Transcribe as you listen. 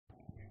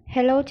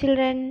Hello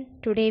children,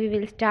 today we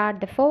will start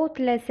the fourth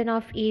lesson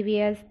of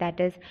EVS, that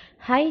is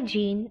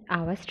hygiene,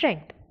 our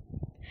strength.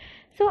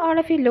 So all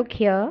of you look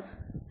here.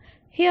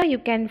 Here you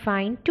can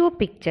find two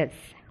pictures.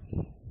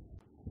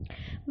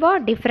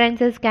 What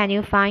differences can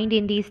you find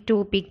in these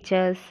two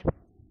pictures?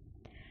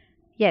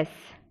 Yes,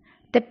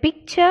 the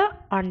picture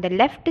on the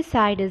left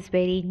side is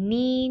very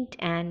neat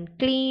and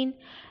clean,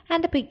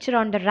 and the picture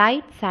on the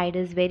right side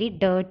is very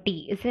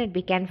dirty, isn't it?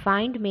 We can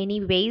find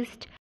many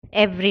waste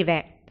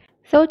everywhere.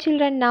 So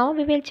children, now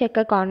we will check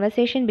a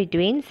conversation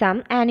between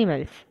some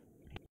animals.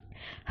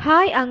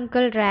 Hi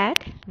Uncle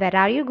Rat, where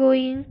are you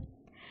going?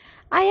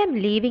 I am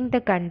leaving the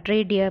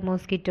country, dear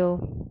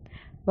Mosquito.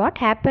 What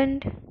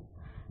happened?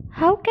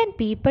 How can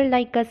people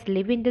like us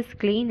live in this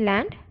clean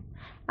land?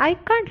 I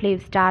can't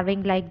live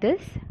starving like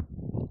this.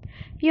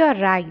 You are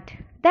right.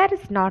 There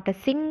is not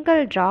a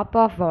single drop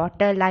of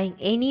water lying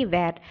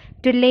anywhere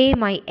to lay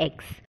my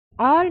eggs.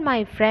 All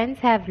my friends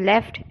have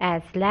left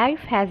as life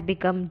has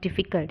become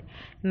difficult.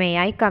 May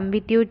I come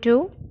with you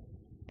too?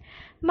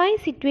 My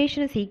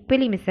situation is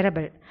equally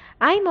miserable.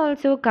 I am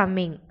also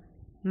coming.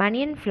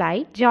 Money and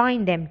Fly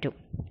join them too.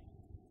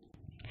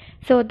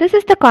 So this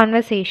is the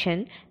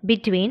conversation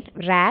between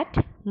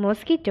rat,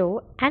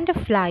 mosquito and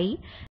a fly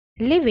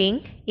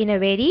living in a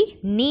very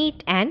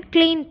neat and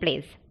clean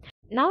place.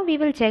 Now we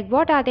will check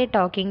what are they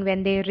talking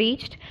when they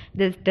reached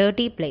this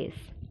dirty place.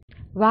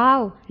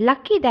 Wow,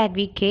 lucky that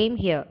we came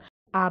here.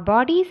 Our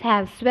bodies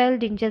have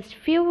swelled in just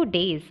few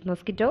days,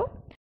 Mosquito.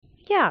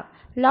 Yeah,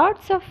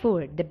 lots of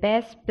food, the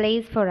best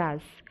place for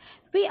us.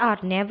 We are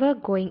never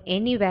going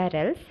anywhere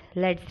else.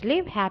 Let's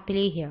live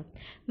happily here.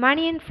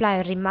 Money and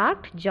Fly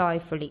remarked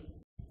joyfully.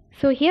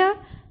 So here,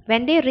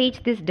 when they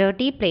reach this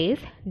dirty place,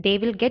 they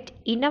will get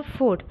enough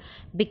food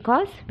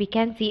because we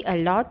can see a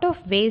lot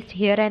of waste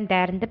here and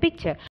there in the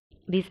picture.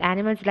 These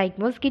animals like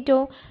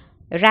mosquito,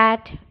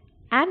 rat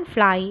and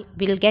fly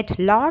will get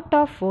lot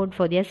of food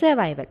for their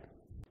survival.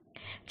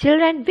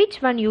 Children,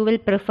 which one you will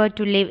prefer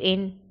to live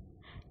in?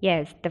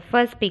 Yes, the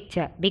first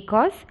picture,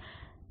 because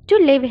to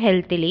live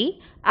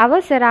healthily,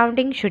 our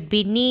surroundings should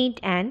be neat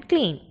and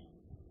clean.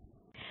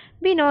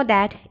 We know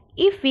that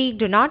if we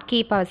do not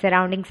keep our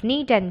surroundings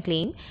neat and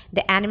clean,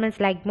 the animals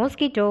like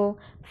mosquito,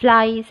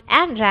 flies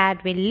and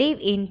rat will live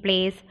in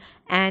place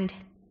and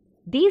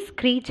these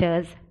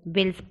creatures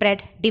will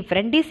spread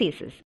different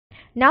diseases.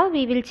 Now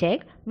we will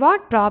check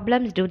what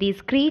problems do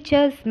these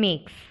creatures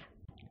make.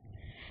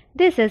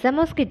 This is a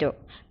mosquito.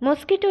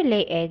 Mosquito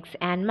lay eggs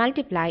and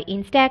multiply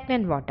in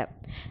stagnant water.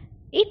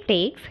 It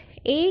takes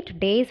 8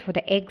 days for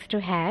the eggs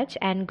to hatch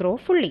and grow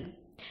fully.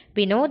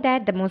 We know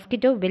that the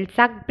mosquito will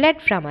suck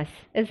blood from us,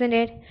 isn't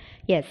it?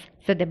 Yes,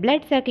 so the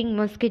blood-sucking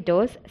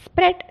mosquitoes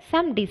spread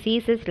some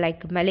diseases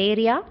like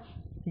malaria,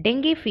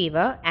 dengue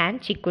fever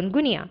and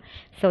chikungunya.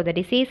 So the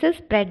diseases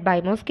spread by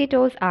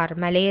mosquitoes are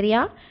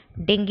malaria,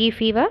 dengue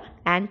fever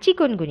and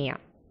chikungunya.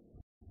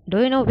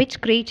 Do you know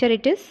which creature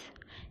it is?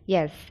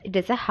 Yes, it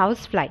is a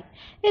housefly.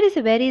 It is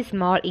a very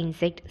small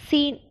insect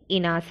seen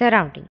in our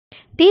surroundings.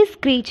 These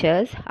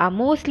creatures are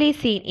mostly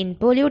seen in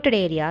polluted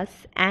areas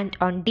and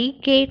on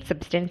decayed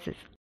substances.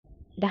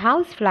 The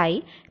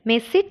housefly may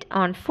sit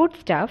on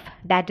foodstuff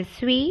that is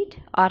sweet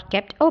or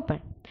kept open.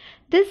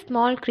 This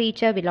small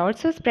creature will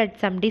also spread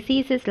some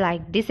diseases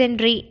like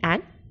dysentery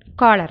and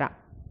cholera.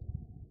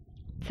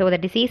 So the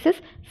diseases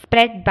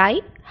spread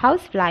by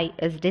housefly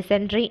is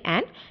dysentery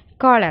and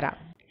cholera.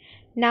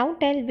 Now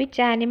tell which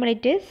animal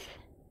it is.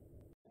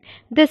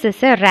 This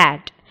is a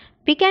rat.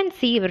 We can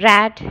see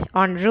rat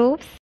on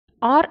roofs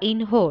or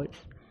in holes.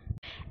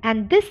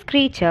 And this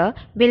creature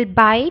will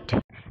bite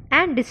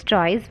and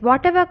destroys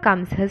whatever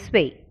comes his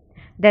way.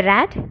 The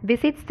rat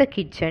visits the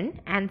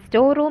kitchen and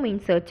storeroom in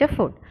search of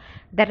food.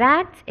 The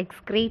rat's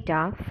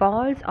excreta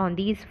falls on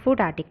these food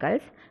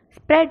articles,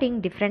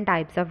 spreading different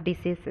types of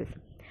diseases.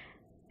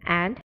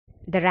 And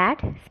the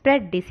rat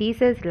spread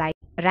diseases like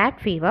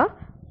rat fever,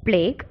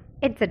 plague,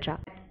 etc.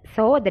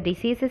 So the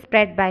diseases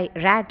spread by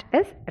rat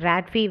is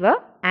rat fever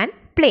and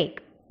plague.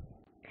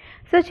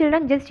 So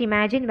children, just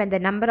imagine when the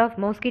number of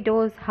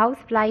mosquitoes,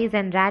 houseflies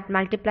and rat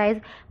multiplies,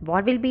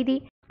 what will be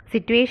the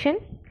situation?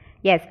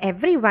 Yes,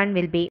 everyone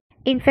will be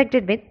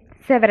infected with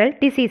several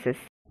diseases.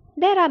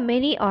 There are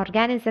many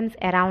organisms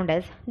around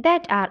us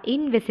that are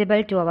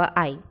invisible to our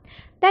eye.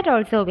 That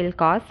also will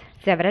cause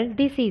several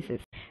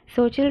diseases.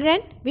 So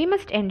children, we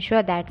must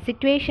ensure that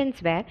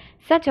situations where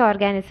such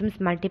organisms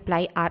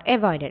multiply are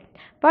avoided.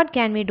 What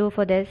can we do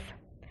for this?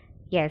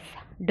 Yes,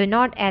 do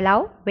not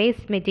allow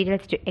waste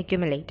materials to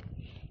accumulate.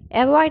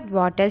 Avoid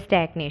water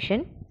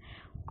stagnation.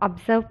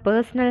 Observe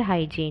personal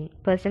hygiene.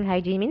 Personal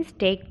hygiene means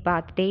take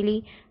bath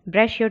daily,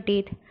 brush your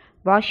teeth,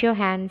 wash your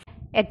hands,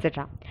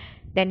 etc.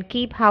 Then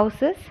keep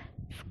houses,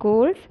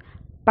 schools,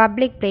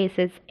 public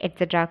places,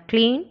 etc.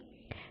 clean.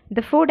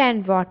 The food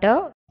and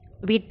water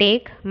we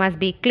take must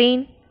be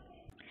clean.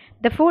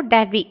 The food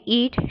that we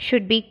eat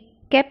should be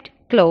kept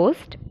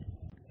closed.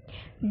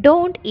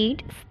 Don't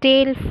eat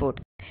stale food.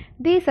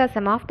 These are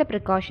some of the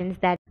precautions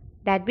that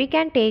we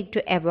can take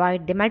to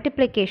avoid the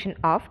multiplication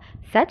of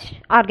such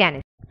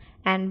organisms.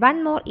 And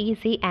one more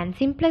easy and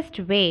simplest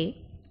way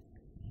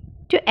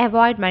to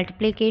avoid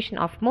multiplication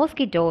of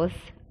mosquitoes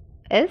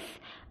is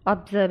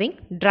observing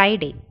dry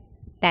day.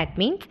 That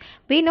means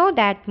we know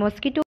that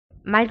mosquitoes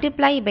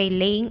multiply by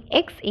laying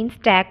eggs in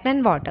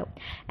stagnant water,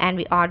 and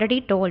we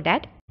already told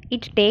that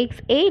it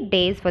takes 8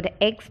 days for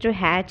the eggs to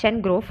hatch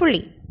and grow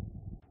fully.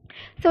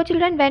 So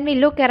children, when we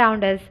look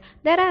around us,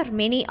 there are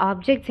many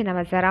objects in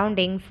our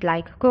surroundings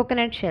like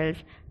coconut shells,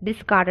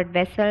 discarded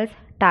vessels,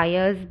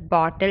 tires,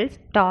 bottles,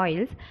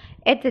 toys,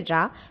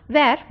 etc.,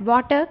 where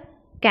water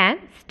can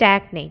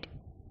stagnate.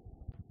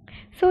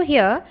 So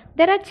here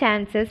there are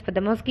chances for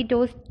the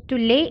mosquitoes to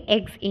lay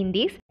eggs in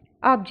these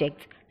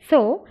objects.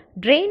 So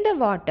drain the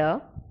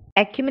water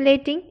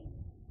accumulating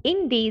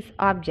in these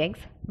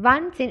objects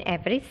once in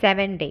every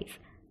 7 days.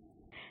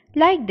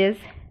 Like this,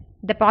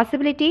 the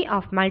possibility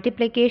of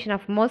multiplication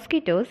of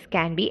mosquitoes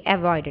can be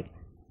avoided.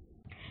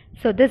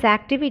 So this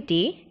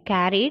activity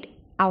carried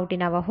out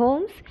in our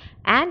homes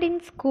and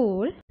in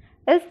school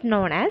is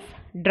known as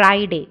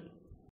dry day.